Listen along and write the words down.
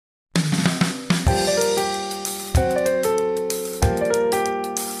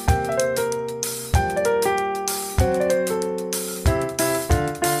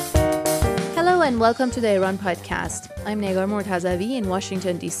Welcome to the Iran podcast. I'm Negar Mortazavi in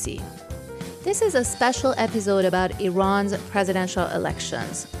Washington, D.C. This is a special episode about Iran's presidential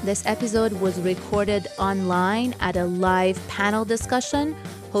elections. This episode was recorded online at a live panel discussion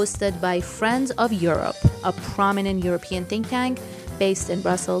hosted by Friends of Europe, a prominent European think tank based in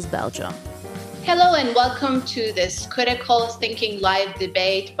Brussels, Belgium. Hello and welcome to this critical thinking live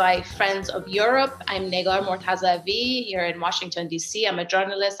debate by Friends of Europe. I'm Negar Mortazavi here in Washington, D.C. I'm a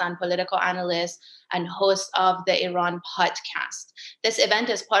journalist and political analyst and host of the Iran podcast. This event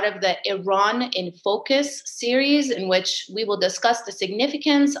is part of the Iran in Focus series, in which we will discuss the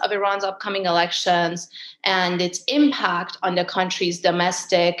significance of Iran's upcoming elections and its impact on the country's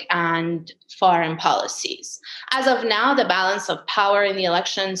domestic and foreign policies. As of now, the balance of power in the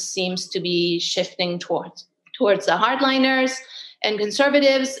elections seems to be shifting towards the hardliners and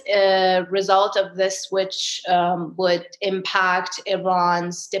conservatives, a result of this, which would impact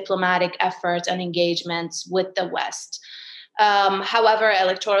Iran's diplomatic efforts and engagements with the West. However,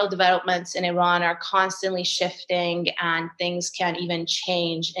 electoral developments in Iran are constantly shifting and things can even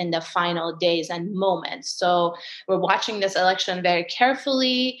change in the final days and moments. So we're watching this election very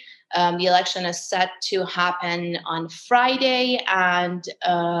carefully. The election is set to happen on Friday, and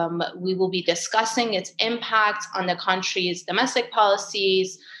we will be discussing its impact on the country's domestic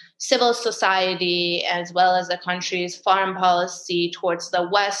policies, civil society, as well as the country's foreign policy towards the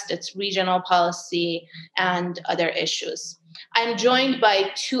West, its regional policy, and other issues. I'm joined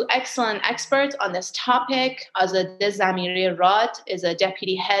by two excellent experts on this topic. Azadeh Zamiri-Rad is a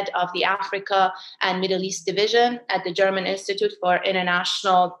deputy head of the Africa and Middle East Division at the German Institute for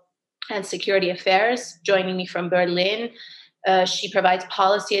International and Security Affairs, joining me from Berlin. She provides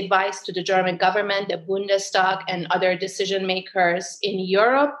policy advice to the German government, the Bundestag, and other decision makers in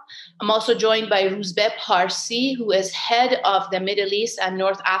Europe. I'm also joined by Rouzbeh Parsi, who is head of the Middle East and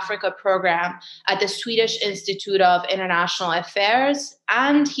North Africa program at the Swedish Institute of International Affairs.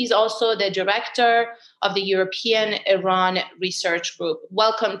 And he's also the director of the European Iran Research Group.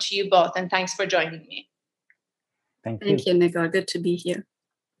 Welcome to you both, and thanks for joining me. Thank you, Negar. Good to be here.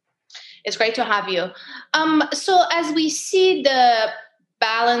 It's great to have you. So as we see the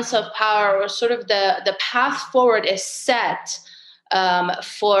balance of power, or sort of the path forward is set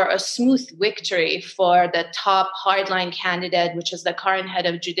for a smooth victory for the top hardline candidate, which is the current head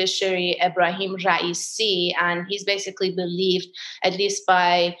of judiciary, Ebrahim Raisi. And he's basically believed, at least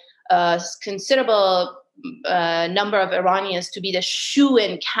by a considerable number of Iranians, to be the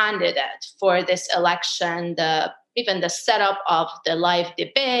shoo-in candidate for this election. Even the setup of the live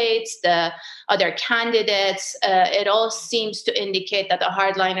debates, the other candidates, it all seems to indicate that the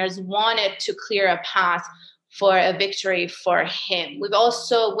hardliners wanted to clear a path for a victory for him. We've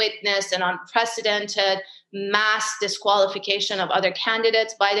also witnessed an unprecedented mass disqualification of other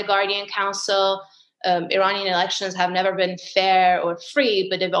candidates by the Guardian Council. Iranian elections have never been fair or free,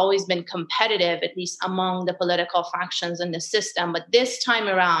 but they've always been competitive, at least among the political factions in the system. But this time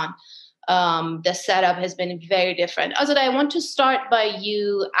around, the setup has been very different. Azadeh, I want to start by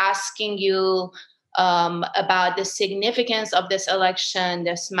you asking you about the significance of this election,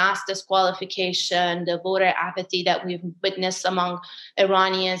 this mass disqualification, the voter apathy that we've witnessed among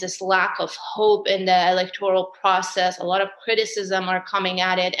Iranians, this lack of hope in the electoral process. A lot of criticism are coming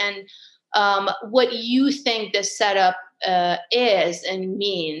at it, and what you think the setup is and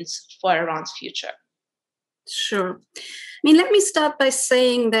means for Iran's future. Sure. Let me start by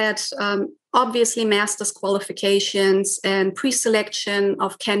saying that obviously mass disqualifications and pre-selection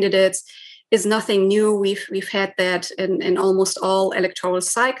of candidates is nothing new. We've had that in almost all electoral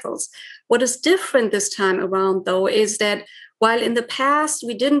cycles. What is different this time around, though, is that while in the past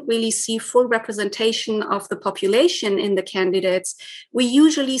we didn't really see full representation of the population in the candidates, we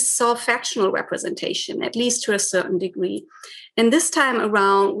usually saw factional representation, at least to a certain degree. And this time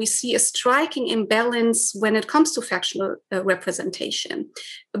around, we see a striking imbalance when it comes to factional representation,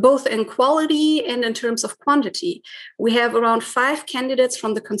 both in quality and in terms of quantity. We have around 5 candidates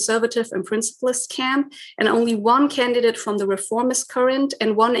from the conservative and principlist camp, and only 1 candidate from the reformist current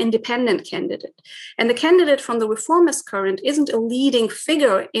and 1 independent candidate. And the candidate from the reformist current isn't a leading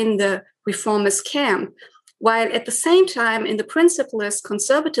figure in the reformist camp, while at the same time in the principlist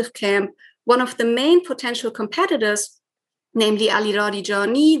conservative camp, one of the main potential competitors, namely Ali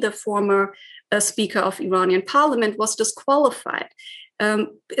Radijani, the former Speaker of Iranian Parliament, was disqualified,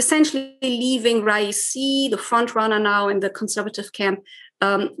 essentially leaving Raisi, the frontrunner now in the conservative camp,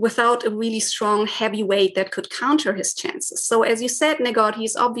 without a really strong heavyweight that could counter his chances. So as you said, Negar,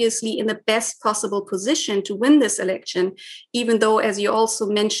 he's obviously in the best possible position to win this election, even though, as you also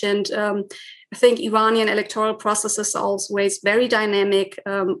mentioned, I think Iranian electoral processes are always very dynamic,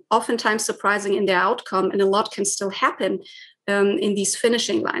 oftentimes surprising in their outcome, and a lot can still happen in these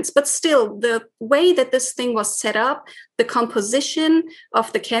finishing lines. But still, the way that this thing was set up, the composition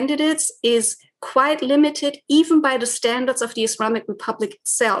of the candidates is quite limited, even by the standards of the Islamic Republic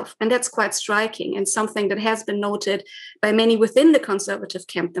itself. And that's quite striking and something that has been noted by many within the conservative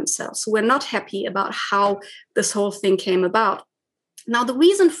camp themselves, who were not happy about how this whole thing came about. Now, the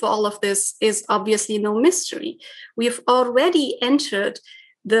reason for all of this is obviously no mystery. We've already entered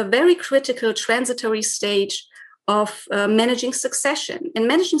the very critical transitory stage of managing succession. And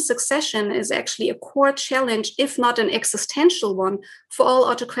managing succession is actually a core challenge, if not an existential one, for all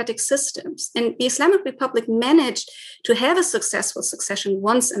autocratic systems. And the Islamic Republic managed to have a successful succession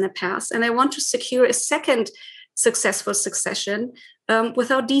once in the past, and they want to secure a second successful succession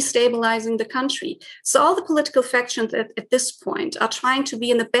without destabilizing the country. So all the political factions at this point are trying to be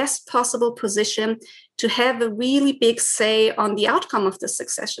in the best possible position to have a really big say on the outcome of the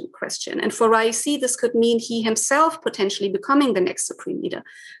succession question. And for Raisi, this could mean he himself potentially becoming the next supreme leader.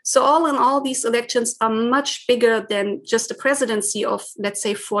 So all in all, these elections are much bigger than just a presidency of, let's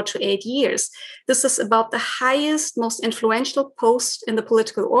say, 4 to 8 years. This is about the highest, most influential post in the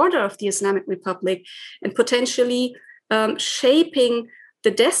political order of the Islamic Republic, and potentially shaping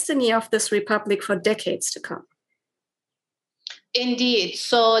the destiny of this republic for decades to come. Indeed.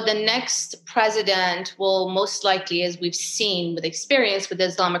 So the next president will most likely, as we've seen with experience with the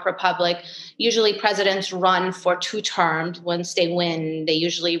Islamic Republic, usually presidents run for 2 terms. Once they win, they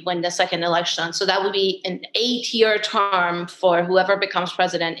usually win the second election. So that would be an 8-year term for whoever becomes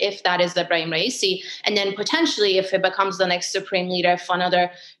president, if that is Ibrahim Raisi. And then potentially, if it becomes the next supreme leader, for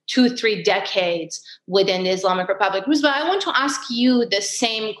another 2-3 decades within the Islamic Republic. Rusba, I want to ask you the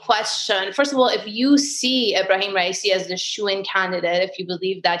same question. First of all, if you see Ibrahim Raisi as the shoo-in candidate, if you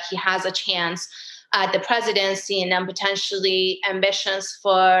believe that he has a chance at the presidency and then potentially ambitions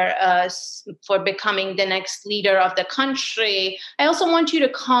for becoming the next leader of the country, I also want you to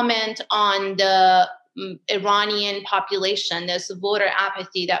comment on the Iranian population. There's a voter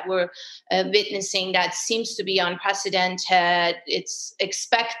apathy that we're witnessing that seems to be unprecedented. It's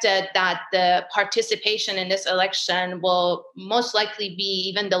expected that the participation in this election will most likely be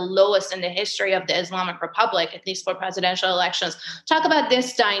even the lowest in the history of the Islamic Republic, at least for presidential elections. Talk about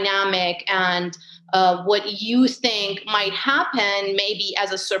this dynamic and what you think might happen, maybe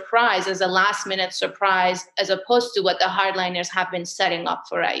as a surprise, as a last-minute surprise, as opposed to what the hardliners have been setting up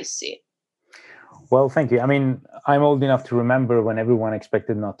for Raisi. Well, thank you. I mean, I'm old enough to remember when everyone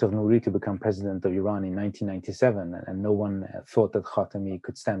expected Nouri to become president of Iran in 1997, and no one thought that Khatami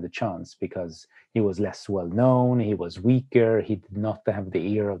could stand a chance because he was less well known, he was weaker, he did not have the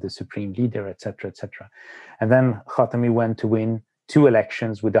ear of the supreme leader, etc., etc. And then Khatami went to win 2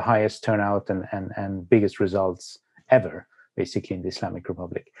 elections with the highest turnout and biggest results ever, basically, in the Islamic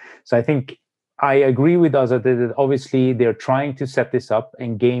Republic. So I think I agree with Azad that obviously they're trying to set this up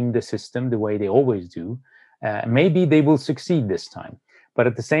and game the system the way they always do. Maybe they will succeed this time. But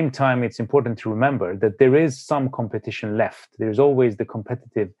at the same time, it's important to remember that there is some competition left. There's always the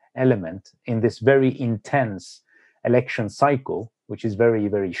competitive element in this very intense election cycle, which is very,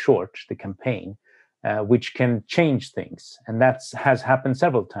 very short, the campaign, which can change things. And that has happened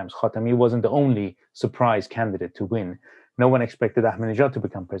several times. Khatami wasn't the only surprise candidate to win. No one expected Ahmadinejad to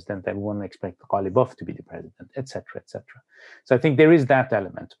become president. Everyone expected Ghalibaf to be the president, etc., etc. So I think there is that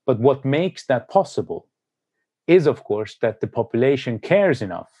element. But what makes that possible is, of course, that the population cares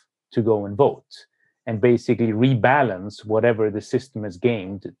enough to go and vote and basically rebalance whatever the system has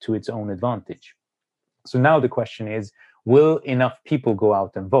gained to its own advantage. So now the question is, will enough people go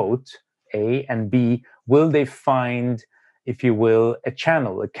out and vote, A, and B, will they find, if you will, a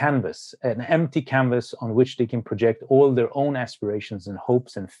channel, a canvas, an empty canvas on which they can project all their own aspirations and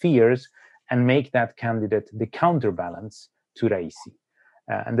hopes and fears and make that candidate the counterbalance to Raisi.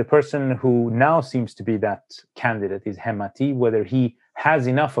 And the person who now seems to be that candidate is Hemati. Whether he has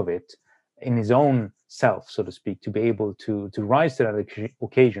enough of it in his own self, so to speak, to be able to rise to that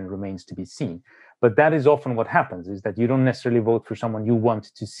occasion remains to be seen. But that is often what happens, is that you don't necessarily vote for someone you want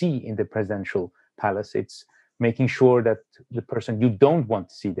to see in the presidential palace. It's making sure that the person you don't want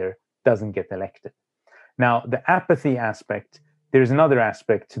to see there doesn't get elected. Now, the apathy aspect, there's another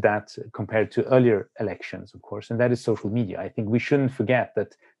aspect to that compared to earlier elections, of course, and that is social media. I think we shouldn't forget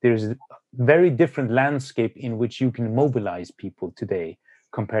that there's a very different landscape in which you can mobilize people today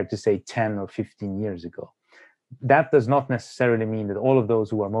compared to, say, 10 or 15 years ago. That does not necessarily mean that all of those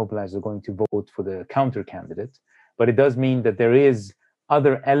who are mobilized are going to vote for the counter candidate, but it does mean that there is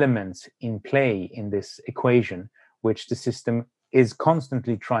other elements in play in this equation, which the system is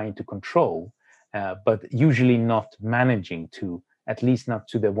constantly trying to control. but usually not managing to, at least not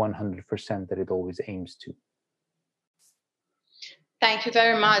to the 100% that it always aims to. Thank you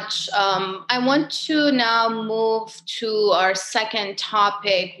very much. I want to now move to our second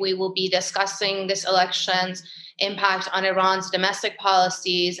topic. We will be discussing this election's impact on Iran's domestic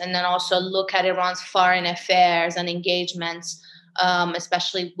policies, and then also look at Iran's foreign affairs and engagements,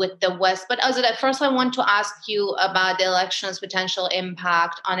 especially with the West. But Azadeh, first I want to ask you about the election's potential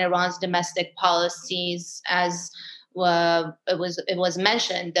impact on Iran's domestic policies. As it was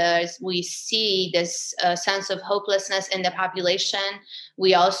mentioned, we see this sense of hopelessness in the population.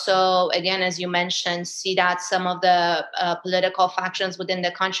 We also, again, as you mentioned, see that some of the political factions within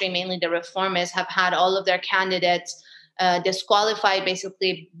the country, mainly the reformists, have had all of their candidates disqualified,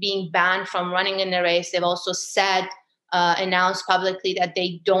 basically being banned from running in the race. They've also announced publicly that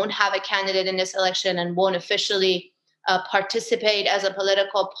they don't have a candidate in this election and won't officially participate as a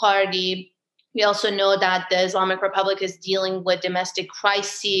political party. We also know that the Islamic Republic is dealing with domestic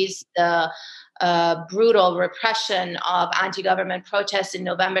crises. The brutal repression of anti-government protests in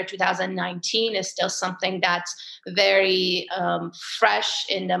November 2019 is still something that's very fresh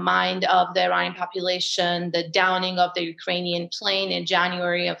in the mind of the Iranian population. The downing of the Ukrainian plane in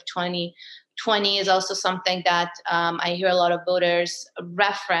January of 2020 is also something that I hear a lot of voters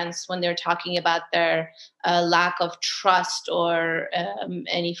reference when they're talking about their lack of trust or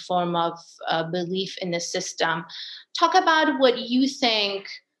any form of belief in the system. Talk about what you think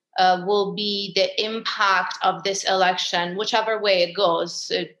will be the impact of this election, whichever way it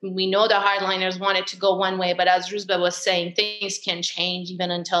goes. We know the hardliners want it to go one way, but as Ruzbeh was saying, things can change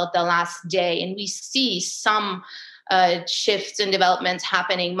even until the last day. And we see some shifts and developments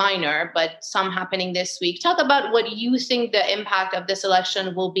happening, minor, but some happening this week. Talk about what you think the impact of this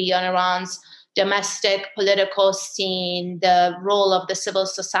election will be on Iran's domestic political scene, the role of the civil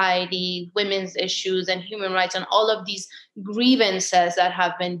society, women's issues and human rights, and all of these grievances that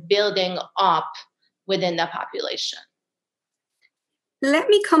have been building up within the population. Let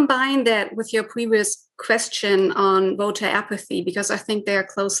me combine that with your previous question on voter apathy, because I think they are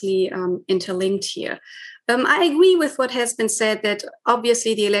closely interlinked here. I agree with what has been said, that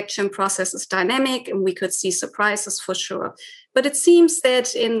obviously the election process is dynamic and we could see surprises for sure. But it seems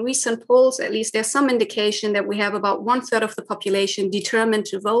that in recent polls, at least, there's some indication that we have about 1/3 of the population determined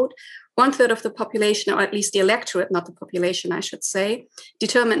to vote, 1/3 of the population, or at least the electorate, not the population, I should say,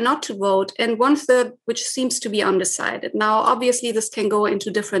 determined not to vote, and 1/3 which seems to be undecided. Now, obviously, this can go into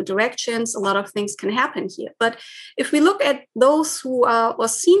different directions. A lot of things can happen here. But if we look at those who are or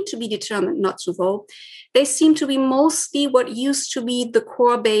seem to be determined not to vote, they seem to be mostly what used to be the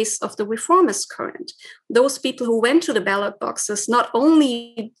core base of the reformist current. Those people who went to the ballot boxes, not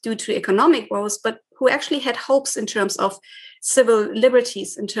only due to economic growth, but who actually had hopes in terms of civil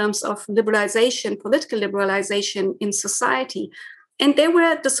liberties, in terms of liberalization, political liberalization in society. And they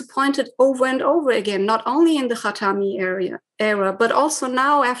were disappointed over and over again, not only in the Khatami era, but also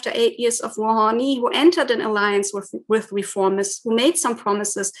now after 8 years of Rouhani, who entered an alliance with reformists, who made some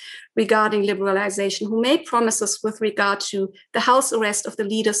promises regarding liberalization, who made promises with regard to the house arrest of the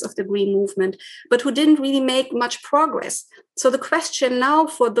leaders of the Green Movement, but who didn't really make much progress. So the question now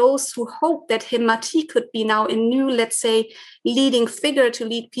for those who hope that Hemmati could be now a new, let's say, leading figure to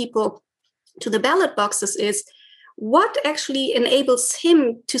lead people to the ballot boxes is, what actually enables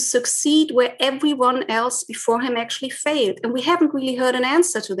him to succeed where everyone else before him actually failed? And we haven't really heard an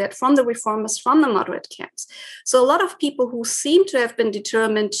answer to that from the reformers, from the moderate camps. So a lot of people who seem to have been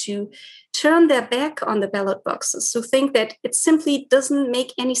determined to turn their back on the ballot boxes, who think that it simply doesn't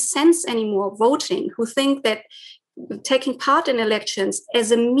make any sense anymore voting, who think that taking part in elections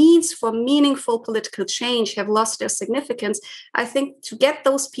as a means for meaningful political change have lost their significance. I think to get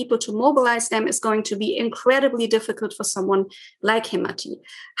those people, to mobilize them, is going to be incredibly difficult for someone like Hemmati.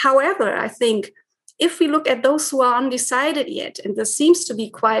 However, I think if we look at those who are undecided yet, and there seems to be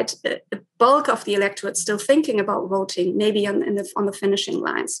quite a bulk of the electorate still thinking about voting, maybe on the finishing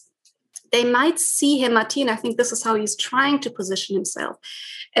lines, they might see Hemmati, and I think this is how he's trying to position himself,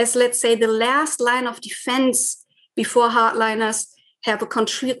 as, let's say, the last line of defense before hardliners have a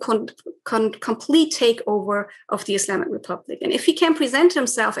complete takeover of the Islamic Republic. And if he can present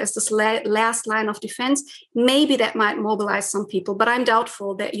himself as this last line of defense, maybe that might mobilize some people. But I'm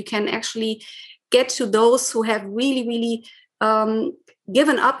doubtful that you can actually get to those who have really, really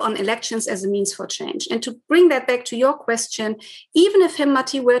given up on elections as a means for change. And to bring that back to your question, even if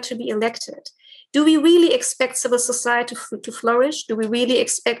Hemmati were to be elected, do we really expect civil society to flourish? Do we really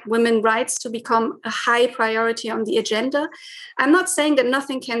expect women's rights to become a high priority on the agenda? I'm not saying that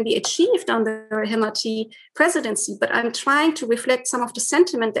nothing can be achieved under the Hemati presidency, but I'm trying to reflect some of the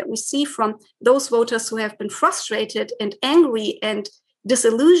sentiment that we see from those voters who have been frustrated and angry and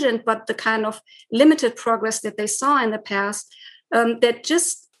disillusioned, but the kind of limited progress that they saw in the past, that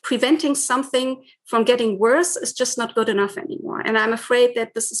just preventing something from getting worse is just not good enough anymore. And I'm afraid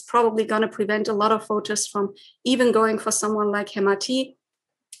that this is probably going to prevent a lot of voters from even going for someone like Hemati.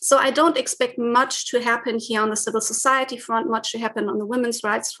 So I don't expect much to happen here on the civil society front, much to happen on the women's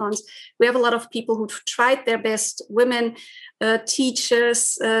rights front. We have a lot of people who've tried their best, women,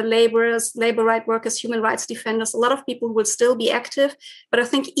 teachers, laborers, labor right workers, human rights defenders, a lot of people who will still be active. But I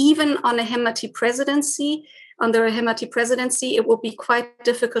think even on a Hemati presidency, under a Hemati presidency, it will be quite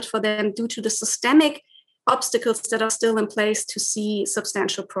difficult for them due to the systemic obstacles that are still in place to see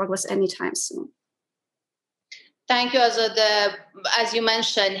substantial progress anytime soon. Thank you, Azad. As you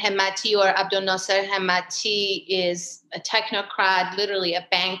mentioned, Hemati, or Abdel Nasser Hemati, is a technocrat, literally a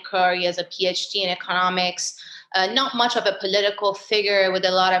banker. He has a PhD in economics, not much of a political figure with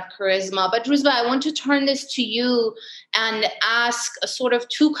a lot of charisma. But Ruzba, I want to turn this to you and ask a sort of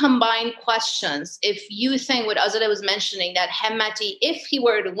two combined questions. If you think what Azad was mentioning, that Hemati, if he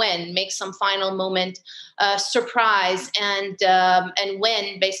were to win, make some final moment surprise and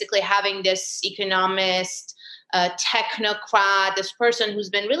win, basically having this economist, technocrat, this person who's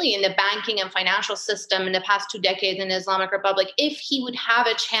been really in the banking and financial system in the past 2 decades in the Islamic Republic, if he would have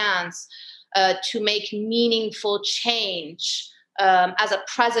a chance to make meaningful change as a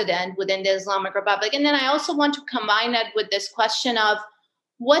president within the Islamic Republic. And then I also want to combine that with this question of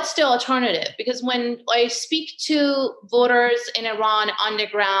what's the alternative? Because when I speak to voters in Iran on the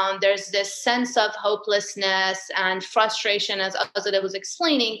ground, there's this sense of hopelessness and frustration, as Azadeh was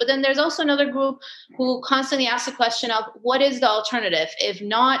explaining. But then there's also another group who constantly asks the question of what is the alternative? If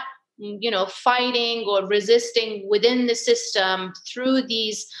not, fighting or resisting within the system through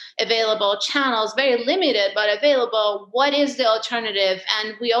these available channels, very limited, but available, what is the alternative?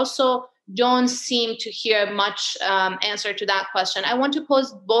 And we also don't seem to hear much answer to that question. I want to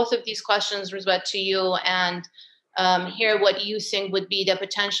pose both of these questions, Rizwat, to you and hear what you think would be the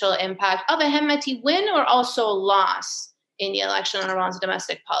potential impact of a Hemati win or also loss in the election on Iran's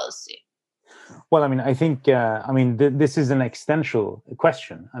domestic policy. Well, I think, this is an existential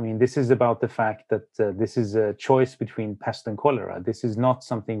question. This is about the fact that this is a choice between pest and cholera. This is not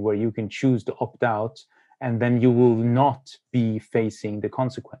something where you can choose to opt out and then you will not be facing the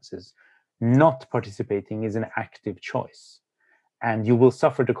consequences. Not participating is an active choice, and you will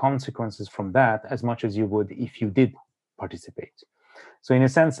suffer the consequences from that as much as you would if you did participate. So in a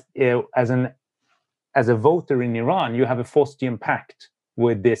sense, as a voter in Iran, you have a Faustian pact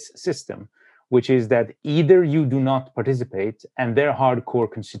with this system, which is that either you do not participate and their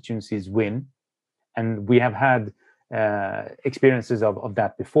hardcore constituencies win, and we have had experiences of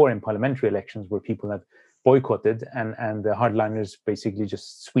that before in parliamentary elections where people have boycotted and the hardliners basically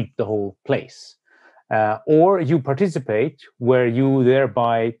just sweep the whole place. Or you participate where you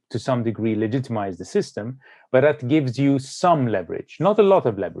thereby to some degree legitimize the system, but that gives you some leverage, not a lot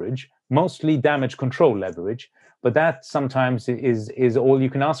of leverage, mostly damage control leverage, but that sometimes is all you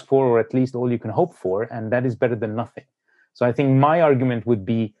can ask for, or at least all you can hope for, and that is better than nothing. So I think my argument would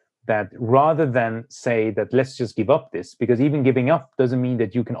be that rather than say that let's just give up this, because even giving up doesn't mean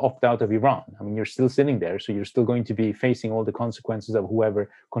that you can opt out of Iran. You're still sitting there, so you're still going to be facing all the consequences of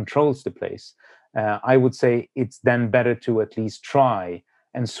whoever controls the place. I would say it's then better to at least try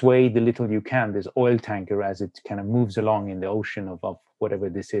and sway the little you can, this oil tanker, as it kind of moves along in the ocean of whatever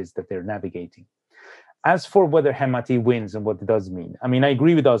this is that they're navigating. As for whether Hemati wins and what it does mean, I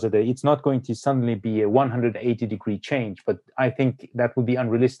agree with Azadeh. It's not going to suddenly be a 180-degree change, but I think that would be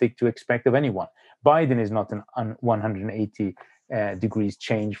unrealistic to expect of anyone. Biden is not an 180 degrees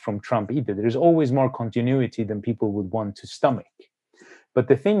change from Trump either. There's always more continuity than people would want to stomach. But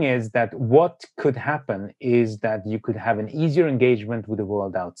the thing is that what could happen is that you could have an easier engagement with the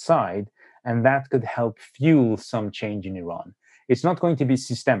world outside, and that could help fuel some change in Iran. It's not going to be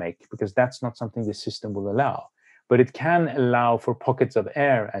systemic because that's not something the system will allow, but it can allow for pockets of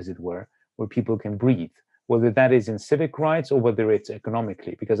air, as it were, where people can breathe, whether that is in civic rights or whether it's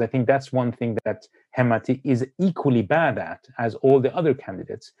economically, because I think that's one thing that Hemati is equally bad at as all the other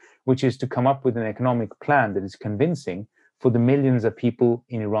candidates, which is to come up with an economic plan that is convincing for the millions of people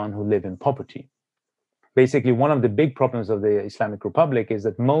in Iran who live in poverty. Basically, one of the big problems of the Islamic Republic is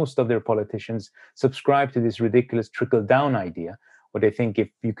that most of their politicians subscribe to this ridiculous trickle-down idea, or they think if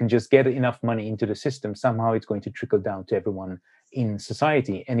you can just get enough money into the system, somehow it's going to trickle down to everyone in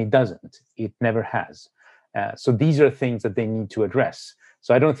society, and it doesn't. It never has. So these are things that they need to address.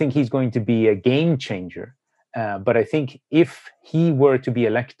 So I don't think he's going to be a game changer, but I think if he were to be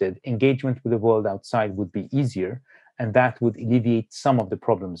elected, engagement with the world outside would be easier, and that would alleviate some of the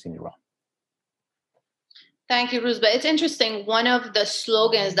problems in Iran. Thank you, Ruzba. It's interesting. One of the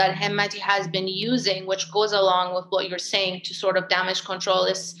slogans that Hemmati has been using, which goes along with what you're saying to sort of damage control,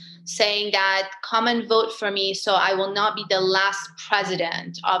 is saying that come and vote for me so I will not be the last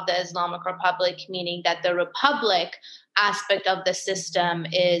president of the Islamic Republic, meaning that the republic aspect of the system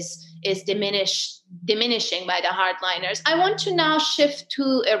is diminishing by the hardliners. I want to now shift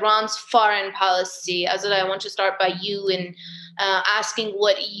to Iran's foreign policy. Azadeh, I want to start by you in asking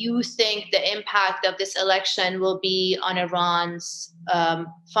what you think the impact of this election will be on Iran's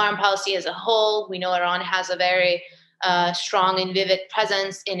foreign policy as a whole. We know Iran has a very strong and vivid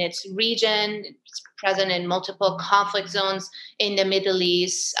presence in its region. It's present in multiple conflict zones in the Middle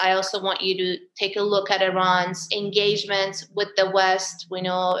East. I also want you to take a look at Iran's engagement with the West. We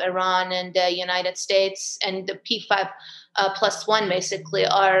know Iran and the United States and the P5 +1 basically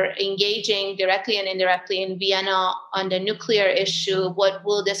are engaging directly and indirectly in Vienna on the nuclear issue. What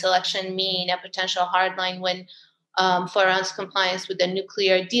will this election mean? A potential hardline win for Iran's compliance with the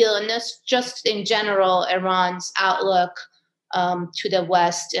nuclear deal, and that's just in general Iran's outlook to the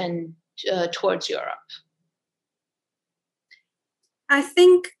West and towards Europe. I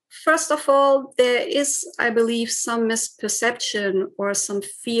think, first of all, there is, I believe, some misperception or some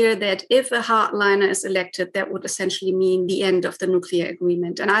fear that if a hardliner is elected, that would essentially mean the end of the nuclear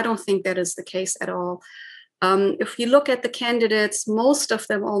agreement. And I don't think that is the case at all. If you look at the candidates, most of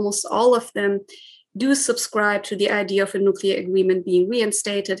them, almost all of them, do subscribe to the idea of a nuclear agreement being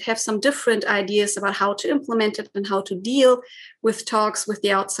reinstated, have some different ideas about how to implement it and how to deal with talks with the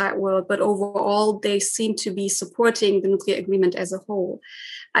outside world. But overall, they seem to be supporting the nuclear agreement as a whole.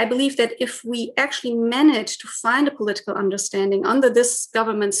 I believe that if we actually manage to find a political understanding under this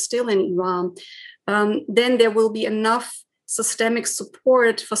government still in Iran, then there will be enough systemic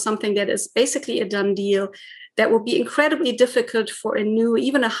support for something that is basically a done deal that will be incredibly difficult for a new,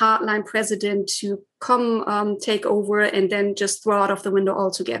 even a hardline president to come take over and then just throw out of the window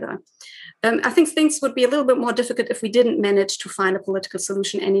altogether. I think things would be a little bit more difficult if we didn't manage to find a political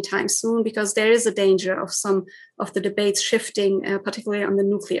solution anytime soon, because there is a danger of some of the debates shifting, particularly on the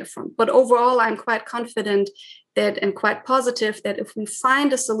nuclear front. But overall, I'm quite confident that and quite positive that if we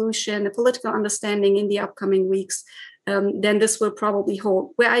find a solution, a political understanding in the upcoming weeks, then this will probably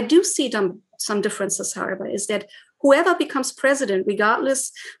hold. Where I do see some differences, however, is that whoever becomes president,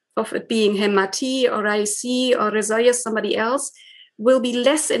 regardless of it being Hemmati or Raisi or Rezaiah, somebody else, will be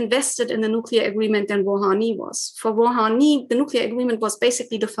less invested in the nuclear agreement than Rouhani was. For Rouhani, the nuclear agreement was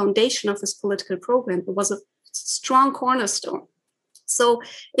basically the foundation of his political program. It was a strong cornerstone. So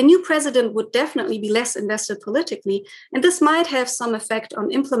a new president would definitely be less invested politically, and this might have some effect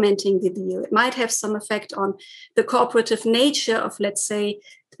on implementing the deal. It might have some effect on the cooperative nature of, let's say,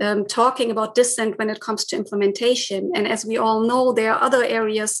 talking about dissent when it comes to implementation. And as we all know, there are other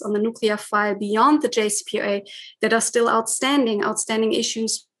areas on the nuclear file beyond the JCPOA that are still outstanding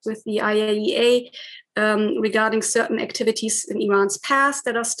issues with the IAEA regarding certain activities in Iran's past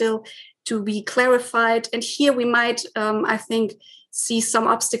that are still to be clarified. And here we might, I think, see some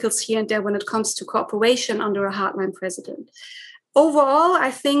obstacles here and there when it comes to cooperation under a hardline president. Overall,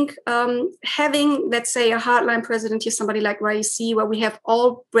 I think having, let's say, a hardline president here, somebody like Raisi, where we have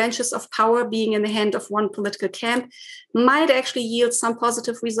all branches of power being in the hand of one political camp, might actually yield some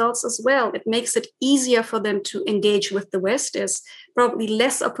positive results as well. It makes it easier for them to engage with the West. There's probably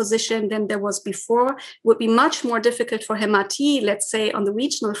less opposition than there was before. It would be much more difficult for Hemmati, let's say, on the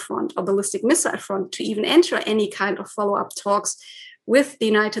regional front or ballistic missile front, to even enter any kind of follow-up talks with the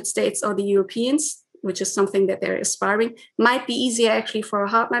United States or the Europeans, which is something that they're aspiring. Might be easier actually for a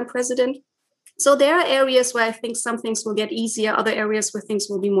hardline president. So there are areas where I think some things will get easier, other areas where things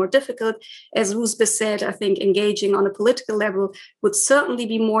will be more difficult. As Ruzbe said, I think engaging on a political level would certainly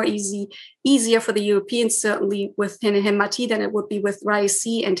be more easier for the Europeans, certainly with Hemmati, than it would be with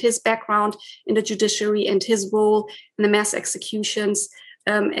Raisi and his background in the judiciary and his role in the mass executions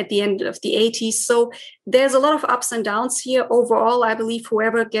at the end of the 80s. So there's a lot of ups and downs here. Overall, I believe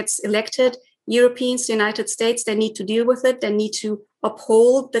whoever gets elected, Europeans, the United States, they need to deal with it. They need to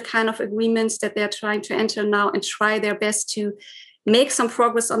uphold the kind of agreements that they're trying to enter now and try their best to make some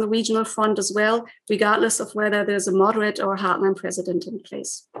progress on the regional front as well, regardless of whether there's a moderate or hardline president in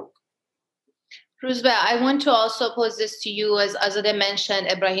place. Ruzbeh, I want to also pose this to you. As Azadeh mentioned,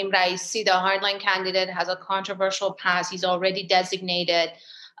 Ibrahim Raisi, the hardline candidate, has a controversial past. He's already designated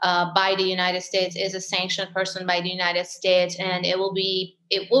by the United States, is a sanctioned person by the United States, and it will be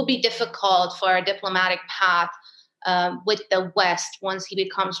difficult for a diplomatic path with the West once he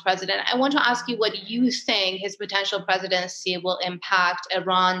becomes president. I want to ask you what you think his potential presidency will impact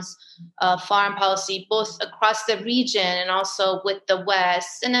Iran's foreign policy, both across the region and also with the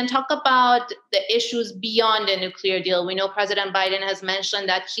West. And then talk about the issues beyond the nuclear deal. We know President Biden has mentioned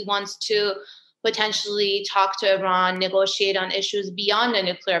that he wants to potentially talk to Iran, negotiate on issues beyond the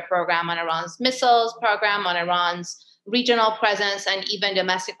nuclear program, on Iran's missiles program, on Iran's regional presence, and even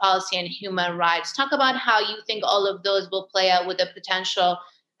domestic policy and human rights. Talk about how you think all of those will play out with the potential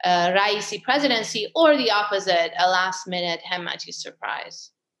Raisi presidency, or the opposite, a last-minute Hemmati surprise.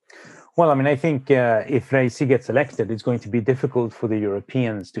 Well, I mean, I think if Raisi gets elected, it's going to be difficult for the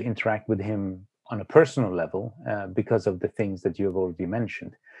Europeans to interact with him on a personal level because of the things that you have already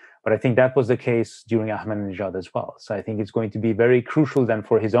mentioned. But I think that was the case during Ahmadinejad as well. So I think it's going to be very crucial then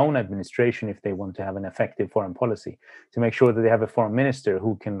for his own administration, if they want to have an effective foreign policy, to make sure that they have a foreign minister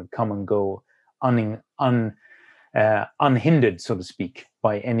who can come and go unhindered, so to speak,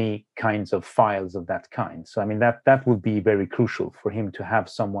 by any kinds of files of that kind. So I mean, that would be very crucial for him to have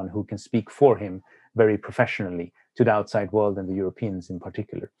someone who can speak for him very professionally to the outside world and the Europeans in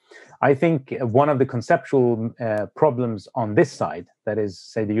particular. I think one of the conceptual problems on this side, that is,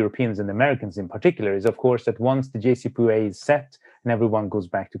 say, the Europeans and the Americans in particular, is of course that once the JCPOA is set and everyone goes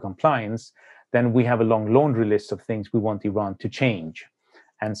back to compliance, then we have a long laundry list of things we want Iran to change.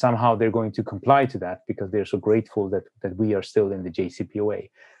 And somehow they're going to comply to that because they're so grateful that we are still in the JCPOA.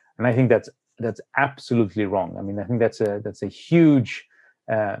 And I think that's absolutely wrong. I mean, I think that's a huge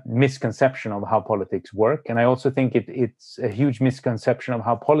misconception of how politics work. And I also think it's a huge misconception of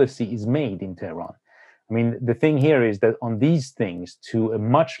how policy is made in Tehran. I mean, the thing here is that on these things, to a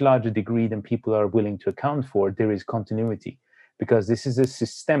much larger degree than people are willing to account for, there is continuity, because this is a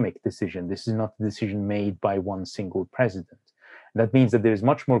systemic decision. This is not a decision made by one single president. That means that there is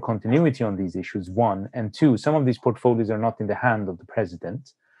much more continuity on these issues, one. And two, some of these portfolios are not in the hand of the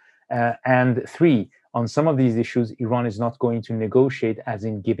president. And three, on some of these issues, Iran is not going to negotiate as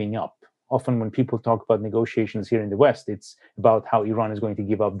in giving up. Often when people talk about negotiations here in the West, it's about how Iran is going to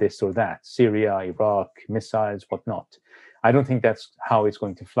give up this or that, Syria, Iraq, missiles, whatnot. I don't think that's how it's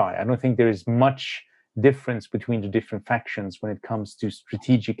going to fly. I don't think there is much difference between the different factions when it comes to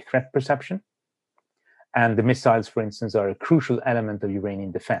strategic threat perception. And the missiles, for instance, are a crucial element of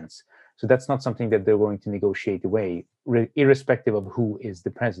Iranian defense. So that's not something that they're going to negotiate away, irrespective of who is the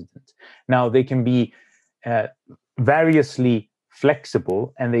president. Now, they can be variously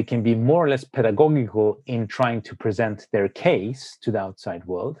flexible, and they can be more or less pedagogical in trying to present their case to the outside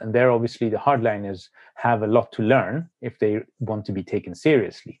world. And there, obviously, the hardliners have a lot to learn if they want to be taken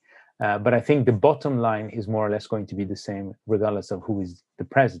seriously. But I think the bottom line is more or less going to be the same, regardless of who is the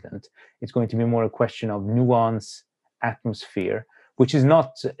president. It's going to be more a question of nuance, atmosphere, which is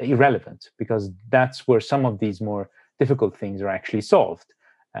not irrelevant, because that's where some of these more difficult things are actually solved.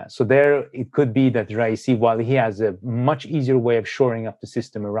 So there, it could be that Raisi, while he has a much easier way of shoring up the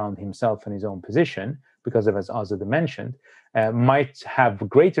system around himself and his own position, because of, as Azadeh mentioned, might have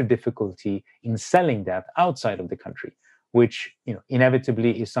greater difficulty in selling that outside of the country, which, you know,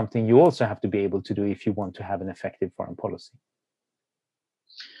 inevitably is something you also have to be able to do if you want to have an effective foreign policy.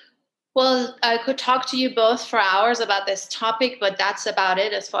 Well, I could talk to you both for hours about this topic, but that's about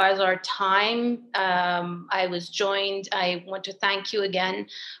it as far as our time. I want to thank you again,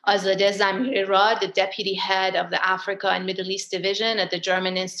 Azadeh Zamirira, the Deputy Head of the Africa and Middle East Division at the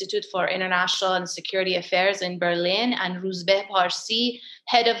German Institute for International and Security Affairs in Berlin, and Ruzbeh Parsi,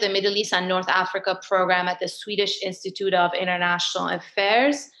 Head of the Middle East and North Africa Program at the Swedish Institute of International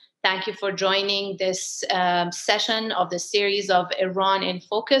Affairs. Thank you for joining this session of the series of Iran in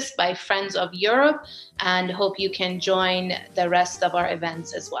Focus by Friends of Europe, and hope you can join the rest of our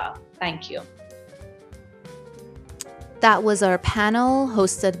events as well. Thank you. That was our panel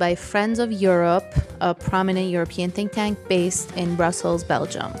hosted by Friends of Europe, a prominent European think tank based in Brussels,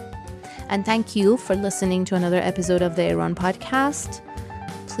 Belgium. And thank you for listening to another episode of the Iran Podcast.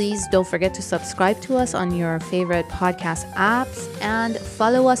 Please don't forget to subscribe to us on your favorite podcast apps and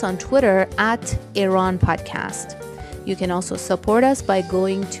follow us on Twitter at Iran Podcast. You can also support us by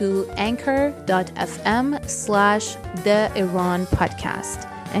going to anchor.fm/The Iran Podcast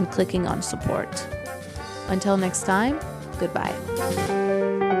and clicking on support. Until next time, goodbye.